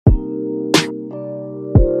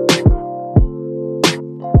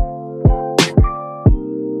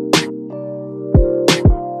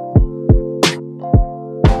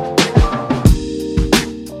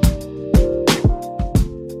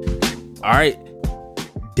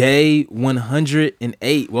Day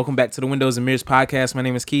 108. Welcome back to the Windows and Mirrors podcast. My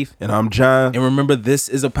name is Keith. And I'm John. And remember, this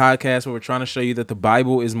is a podcast where we're trying to show you that the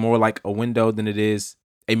Bible is more like a window than it is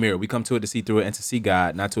a mirror. We come to it to see through it and to see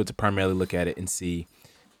God, not to it to primarily look at it and see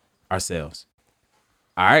ourselves.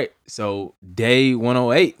 All right. So day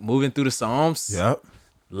 108, moving through the Psalms. Yep.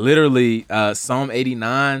 Literally Psalm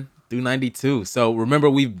 89 through 92. So remember,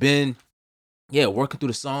 we've been, working through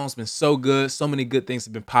the Psalms. Been so good. So many good things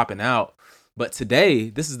have been popping out. But today,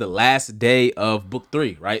 this is the last day of book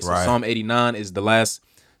 3, right? So Psalm 89 is the last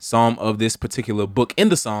psalm of this particular book in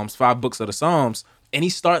the Psalms, 5 books of the Psalms. And he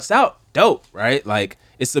starts out dope, right? Like,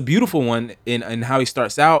 it's a beautiful one in how he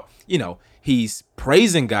starts out. You know, he's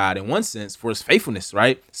praising God in one sense for his faithfulness,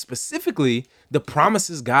 right? Specifically, the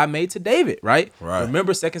promises God made to David, right?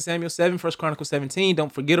 Remember 2 Samuel 7, 1 Chronicles 17.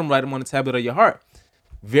 Don't forget them, write them on the tablet of your heart.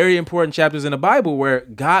 Very important chapters in the Bible where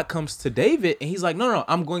God comes to David and he's like, no,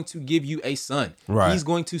 I'm going to give you a son. Right. He's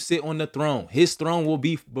going to sit on the throne. His throne will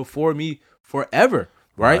be before me forever,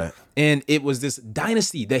 right? And it was this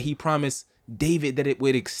dynasty that he promised David that it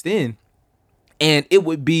would extend. And it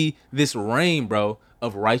would be this reign, bro,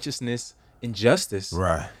 of righteousness and justice.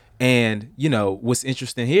 Right. And, you know, what's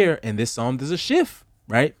interesting here in this psalm, there's a shift,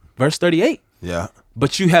 right? Verse 38. Yeah.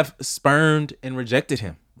 But you have spurned and rejected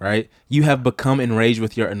him. Right? You have become enraged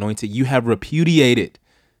with your anointed. You have repudiated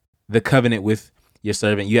the covenant with your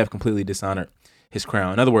servant. You have completely dishonored his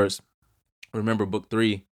crown. In other words, remember book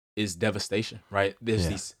 3 is devastation, right? There's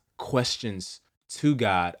these questions to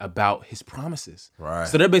God about his promises. Right.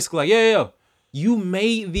 So they're basically like, you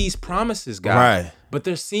made these promises, God. Right. But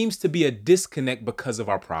there seems to be a disconnect because of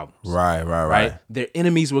our problems. Right. Their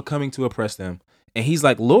enemies were coming to oppress them. And he's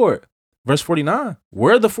like, Lord, verse 49,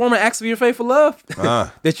 where are the former acts of your faithful love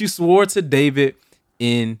that you swore to David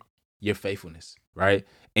in your faithfulness, right?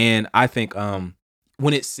 And I think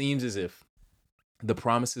when it seems as if the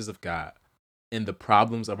promises of God and the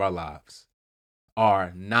problems of our lives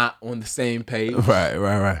are not on the same page,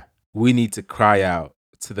 right, we need to cry out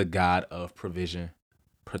to the God of provision,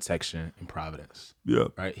 protection, and providence. Yeah.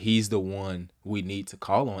 Right? He's the one we need to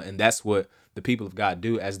call on. And that's what the people of God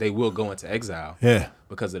do, as they will go into exile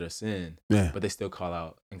because of their sin. Yeah. But they still call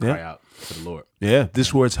out and cry out to the Lord. Yeah. This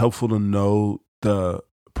is where it's helpful to know the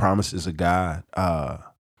promises of God.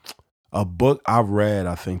 A book I've read,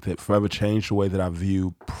 I think, that forever changed the way that I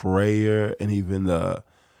view prayer and even the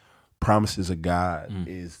promises of God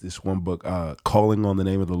is this one book, Calling on the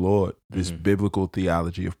Name of the Lord, this biblical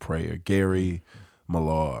theology of prayer. Gary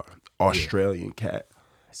Millar, Australian cat.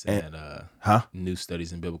 And New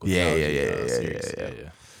Studies in Biblical Theology.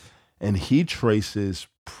 Yeah. And he traces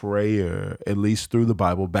prayer, at least through the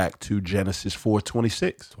Bible, back to Genesis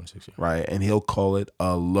 4:26. Right? And he'll call it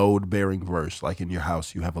a load-bearing verse. Like in your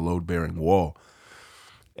house, you have a load-bearing wall.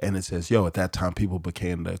 And it says, at that time, people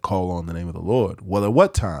began to call on the name of the Lord. Well, at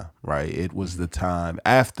what time? Right? It was the time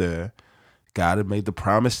after God had made the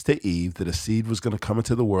promise to Eve that a seed was going to come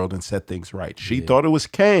into the world and set things right. She thought it was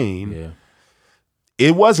Cain. Yeah.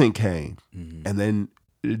 It wasn't Cain. Mm-hmm. And then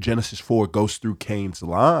Genesis 4 goes through Cain's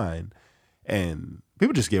line, and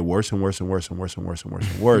people just get worse and worse and worse and worse and worse and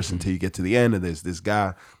worse and worse until you get to the end, and there's this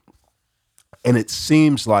guy. And it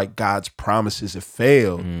seems like God's promises have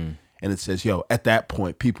failed. And it says, at that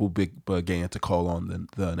point, people began to call on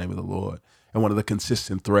the name of the Lord. And one of the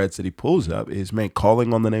consistent threads that he pulls up is,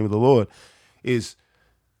 calling on the name of the Lord is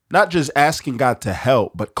not just asking God to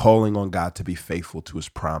help, but calling on God to be faithful to his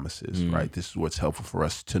promises, right? This is what's helpful for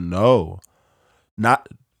us to know. Not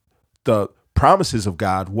the promises of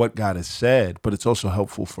God, what God has said, but it's also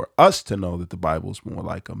helpful for us to know that the Bible is more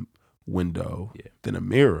like a window than a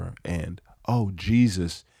mirror. And,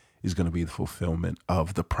 Jesus is going to be the fulfillment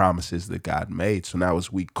of the promises that God made. So now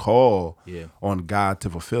as we call on God to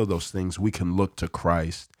fulfill those things, we can look to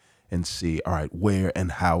Christ and see, all right, where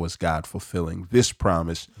and how is God fulfilling this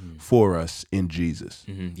promise for us in Jesus?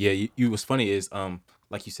 Mm-hmm. Yeah, what's funny is,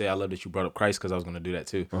 like you say, I love that you brought up Christ because I was going to do that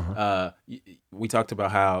too. We talked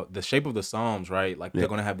about how the shape of the Psalms, right? Like they're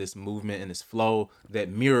going to have this movement and this flow that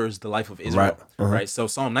mirrors the life of Israel, right? So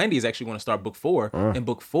Psalm 90 is actually going to start book 4, and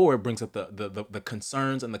book 4 brings up the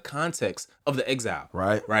concerns and the context of the exile,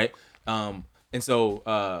 right? And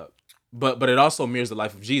so But it also mirrors the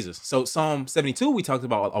life of Jesus. So Psalm 72 we talked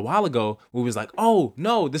about a while ago, where we was like, oh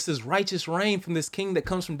no, this is righteous reign from this king that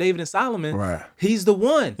comes from David and Solomon. Right. He's the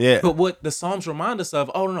one. Yeah. But what the Psalms remind us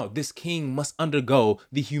of, oh no, this king must undergo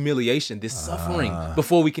the humiliation, this suffering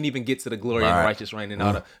before we can even get to the glory and the righteous reign and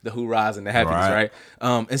all the hurrahs and the happiness, right?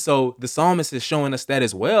 And so the psalmist is showing us that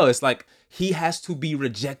as well. It's like he has to be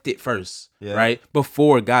rejected first, right?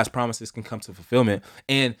 Before God's promises can come to fulfillment.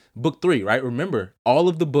 And book 3, right? Remember, all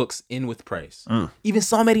of the books end with praise. Even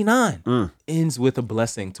Psalm 89 ends with a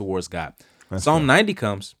blessing towards God. Psalm 90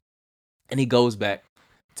 comes and he goes back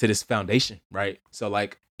to this foundation, right? So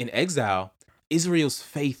like in exile, Israel's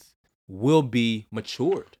faith will be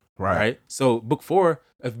matured, right? So book 4,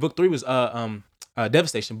 if book 3 was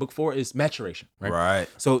devastation, book 4 is maturation, right?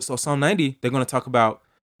 So Psalm 90, they're going to talk about,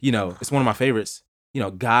 it's one of my favorites,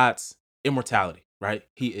 God's immortality, right?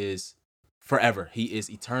 He is forever. He is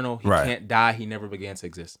eternal. He can't die. He never began to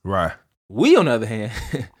exist. Right. We, on the other hand,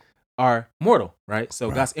 are mortal, right? So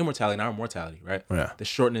God's immortality and our mortality, right? Yeah. The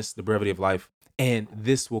shortness, the brevity of life. And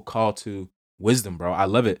this will call to wisdom, bro. I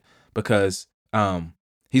love it because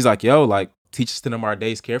he's like, yo, like, teach us to number our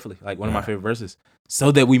days carefully. Like one of my favorite verses,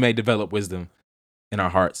 so that we may develop wisdom in our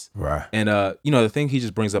hearts. Right. And, the thing he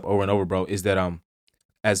just brings up over and over, bro, is that,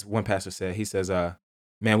 as one pastor said, he says,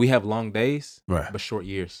 man, we have long days, but short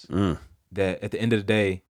years. That at the end of the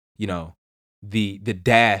day, the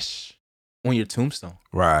dash on your tombstone,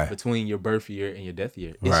 between your birth year and your death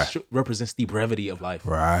year, it represents the brevity of life.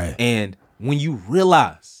 Right. And when you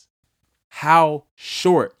realize how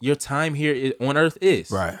short your time here on earth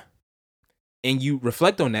is, and you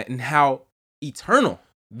reflect on that and how eternal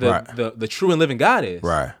the true and living God is,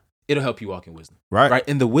 it'll help you walk in wisdom. Right.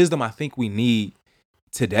 And the wisdom I think we need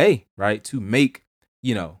today, right, to make,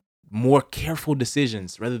 more careful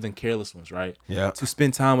decisions rather than careless ones, right? Yeah. To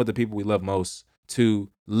spend time with the people we love most, to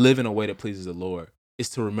live in a way that pleases the Lord, is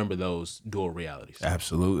to remember those dual realities.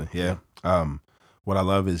 Absolutely. Yeah. What I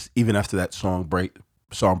love is even after that song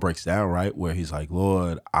breaks down, right, where he's like,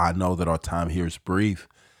 Lord, I know that our time here is brief,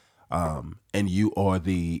 and you are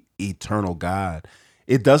the eternal God.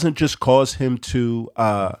 It doesn't just cause him to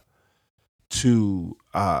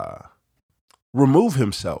remove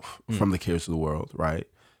himself from the cares of the world, right?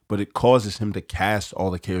 But it causes him to cast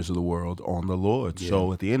all the cares of the world on the Lord. Yeah.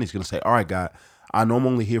 So at the end, he's going to say, all right, God, I know I'm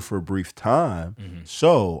only here for a brief time,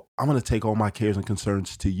 so I'm going to take all my cares and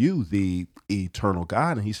concerns to you, the eternal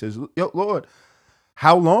God. And he says, yo, Lord,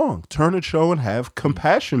 how long? Turn and show and have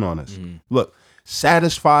compassion on us. Look,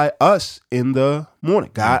 satisfy us in the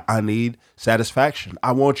morning. God, I need satisfaction.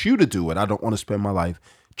 I want you to do it. I don't want to spend my life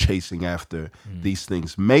chasing after these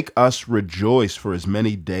things. Make us rejoice for as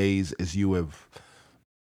many days as you have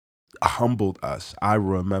humbled us. I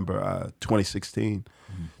remember 2015,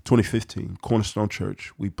 Cornerstone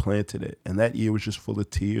Church, we planted it. And that year was just full of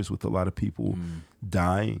tears with a lot of people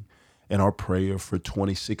dying. And our prayer for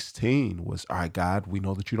 2016 was, all right, God, we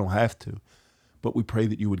know that you don't have to, but we pray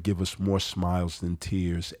that you would give us more smiles than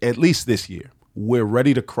tears, at least this year. We're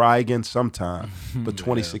ready to cry again sometime, but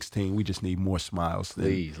 2016, we just need more smiles than,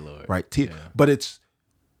 please, Lord. Right? Yeah. But it's,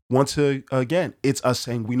 once again, it's us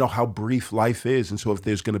saying we know how brief life is. And so if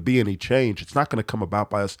there's going to be any change, it's not going to come about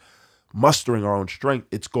by us mustering our own strength.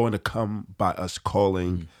 It's going to come by us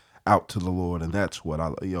calling out to the Lord. And that's what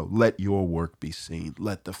let your work be seen.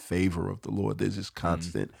 Let the favor of the Lord. There's this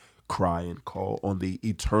constant cry and call on the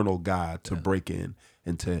eternal God to break in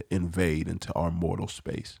and to invade into our mortal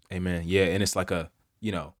space. Amen. Yeah. And it's like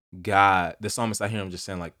God, the psalmist, I hear him just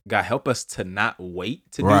saying like, God, help us to not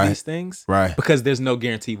wait to do these things. Right. Because there's no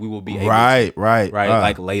guarantee we will be able to. Right.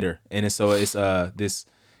 Like later. And so it's this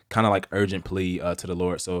kind of like urgent plea to the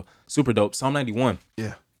Lord. So super dope. Psalm 91.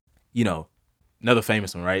 Yeah. Another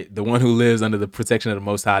famous one, right? The one who lives under the protection of the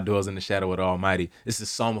Most High dwells in the shadow of the Almighty. It's a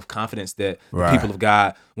psalm of confidence that the people of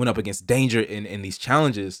God went up against danger in these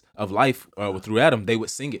challenges of life through Adam. They would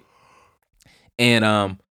sing it.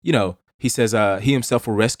 And, he says he himself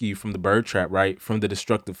will rescue you from the bird trap, right? From the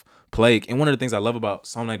destructive plague. And one of the things I love about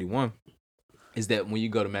Psalm 91 is that when you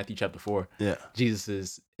go to Matthew chapter 4, Jesus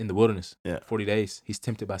is in the wilderness, 40 days. He's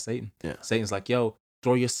tempted by Satan. Yeah. Satan's like, yo,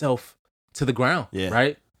 throw yourself to the ground,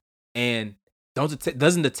 right? And doesn't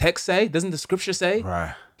the scripture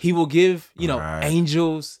say he will give,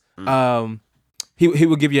 angels, he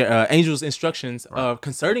will give you angels instructions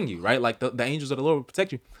concerning you, right? Like the angels of the Lord will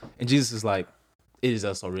protect you. And Jesus is like, it is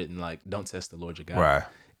also written, like, don't test the Lord your God. Right.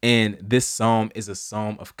 And this psalm is a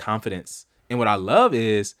psalm of confidence. And what I love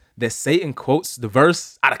is that Satan quotes the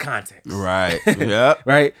verse out of context. Right. Yeah.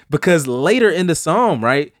 Right? Because later in the psalm,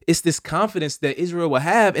 right, it's this confidence that Israel will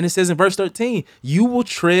have. And it says in verse 13, you will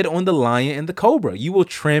tread on the lion and the cobra. You will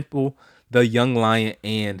trample the young lion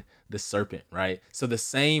and the serpent, right? So the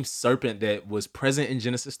same serpent that was present in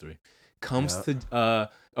Genesis 3 comes to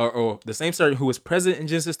or the same serpent who was present in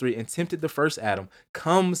Genesis 3 and tempted the first Adam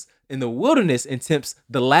comes in the wilderness and tempts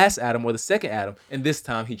the last Adam or the second Adam, and this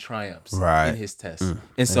time he triumphs in his test.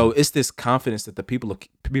 And so it's this confidence that the people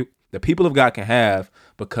the people of God can have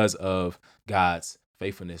because of God's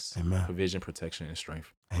faithfulness, Amen. provision, protection, and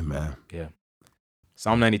strength. Amen. Yeah.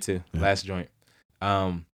 Psalm 92, last joint.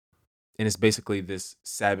 And it's basically this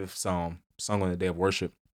Sabbath psalm sung on the day of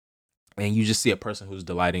worship. And you just see a person who's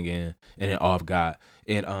delighting in and in awe of God.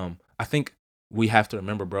 And I think we have to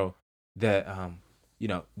remember, bro, that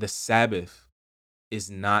the Sabbath is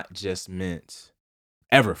not just meant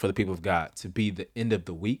ever for the people of God to be the end of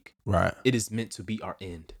the week. Right. It is meant to be our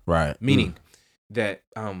end. Right. Meaning that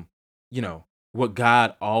what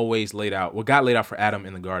God always laid out, what God laid out for Adam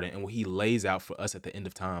in the garden, and what he lays out for us at the end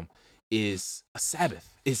of time is a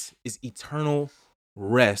Sabbath, is eternal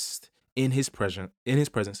rest in his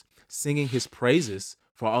presence, singing his praises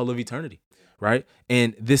for all of eternity. Right.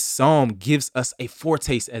 And this psalm gives us a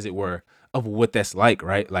foretaste, as it were, of what that's like,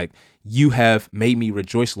 right? Like, you have made me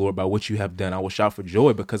rejoice, Lord, by what you have done. I will shout for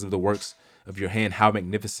joy because of the works of your hand. How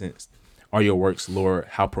magnificent are your works, Lord?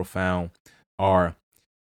 How profound are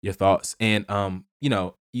your thoughts? And,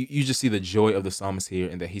 you just see the joy of the psalmist here,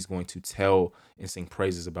 and that he's going to tell and sing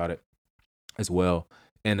praises about it as well.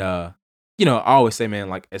 And, I always say, man,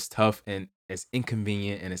 like, as tough and as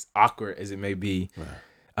inconvenient and as awkward as it may be,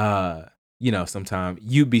 sometimes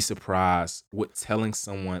you'd be surprised what telling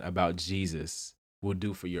someone about Jesus will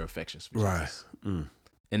do for your affections for Jesus.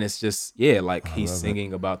 And it's just, he's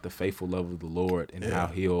singing about the faithful love of the Lord and how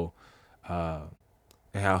he'll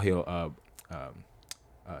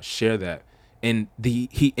share that. And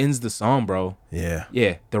he ends the psalm, bro.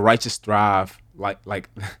 The righteous thrive like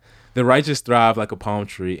the righteous thrive like a palm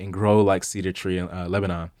tree and grow like cedar tree in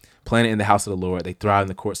Lebanon. Planted in the house of the Lord, they thrive in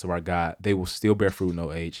the courts of our God. They will still bear fruit in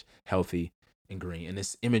old age, healthy and green. And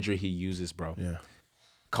this imagery he uses, bro,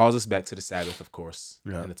 calls us back to the Sabbath, of course,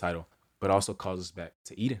 in the title, but also calls us back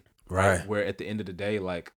to Eden, right? Where at the end of the day,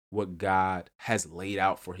 like, what God has laid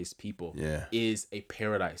out for his people is a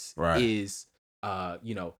paradise, is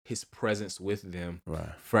his presence with them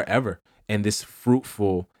forever. And this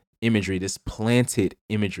fruitful imagery, this planted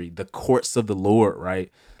imagery, the courts of the Lord,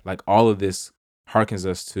 right? Like, all of this harkens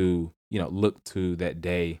us to, look to that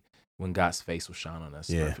day when God's face will shine on us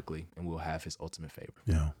perfectly, and we'll have his ultimate favor.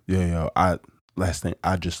 Last thing,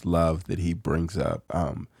 I just love that he brings up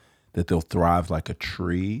that they'll thrive like a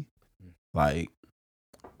tree, but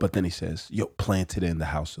then he says, planted in the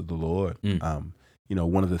house of the Lord.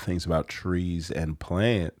 One of the things about trees and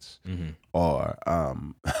plants are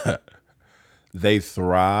they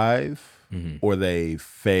thrive or they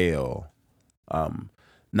fail,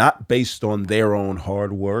 not based on their own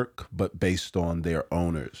hard work, but based on their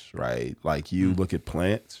owners, right? Like, you look at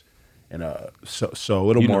plants, and so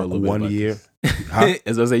it'll mark 1 year.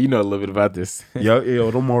 As I say, a little bit about this.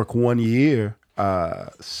 It'll mark 1 year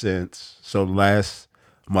since last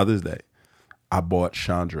Mother's Day, I bought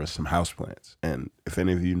Chandra some houseplants. And if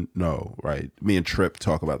any of you know, right, me and Tripp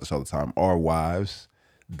talk about this all the time. Our wives,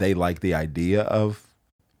 they like the idea of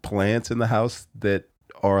plants in the house that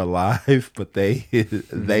are alive, but they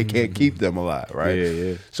can't keep them alive,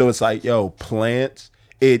 right? So it's like, plants.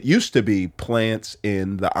 It used to be plants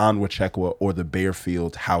in the Onwachekwa or the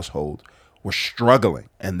Bearfield household were struggling,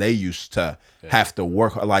 and they used to have to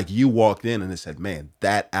work. Like, you walked in and it said, man,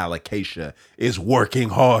 that alocasia is working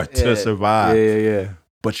hard to survive.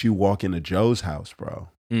 But you walk into Joe's house, bro,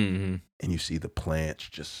 and you see the plants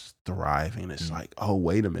just thriving. It's like, oh,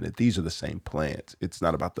 wait a minute. These are the same plants. It's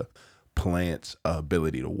not about the plant's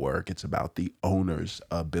ability to work. It's about the owner's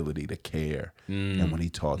ability to care. And when he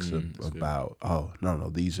talks about, no,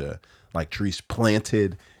 these are like trees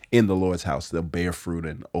planted in the Lord's house, they'll bear fruit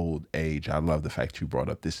in old age. I love the fact you brought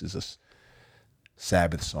up this is a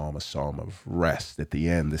Sabbath psalm, a psalm of rest. At the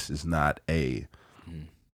end, this is not a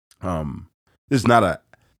this is not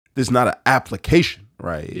an application,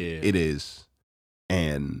 right? It is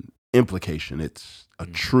an implication. It's a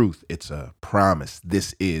truth. It's a promise.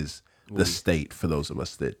 This is the state for those of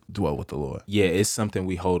us that dwell with the Lord. Yeah, it's something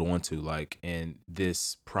we hold on to, like, and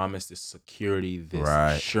this promise, this security, this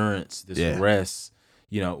assurance, this rest.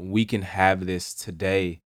 We can have this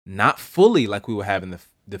today, not fully like we will have in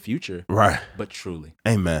the future, right? But truly.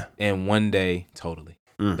 Amen. And one day, totally.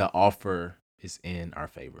 The offer is in our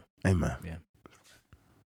favor. Amen. Yeah.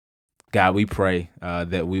 God, we pray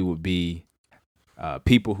that we would be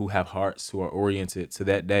people who have hearts who are oriented to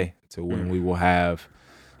that day, to when we will have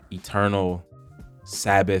eternal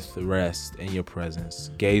Sabbath rest in your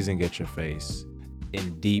presence, gazing at your face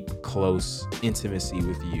in deep, close intimacy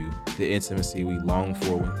with you, the intimacy we long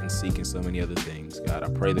for and seek in so many other things. God, I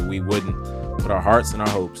pray that we wouldn't put our hearts and our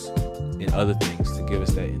hopes in other things to give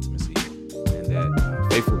us that intimacy and that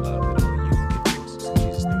faithful love that only you can give to us. In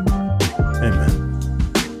Jesus' name. Amen.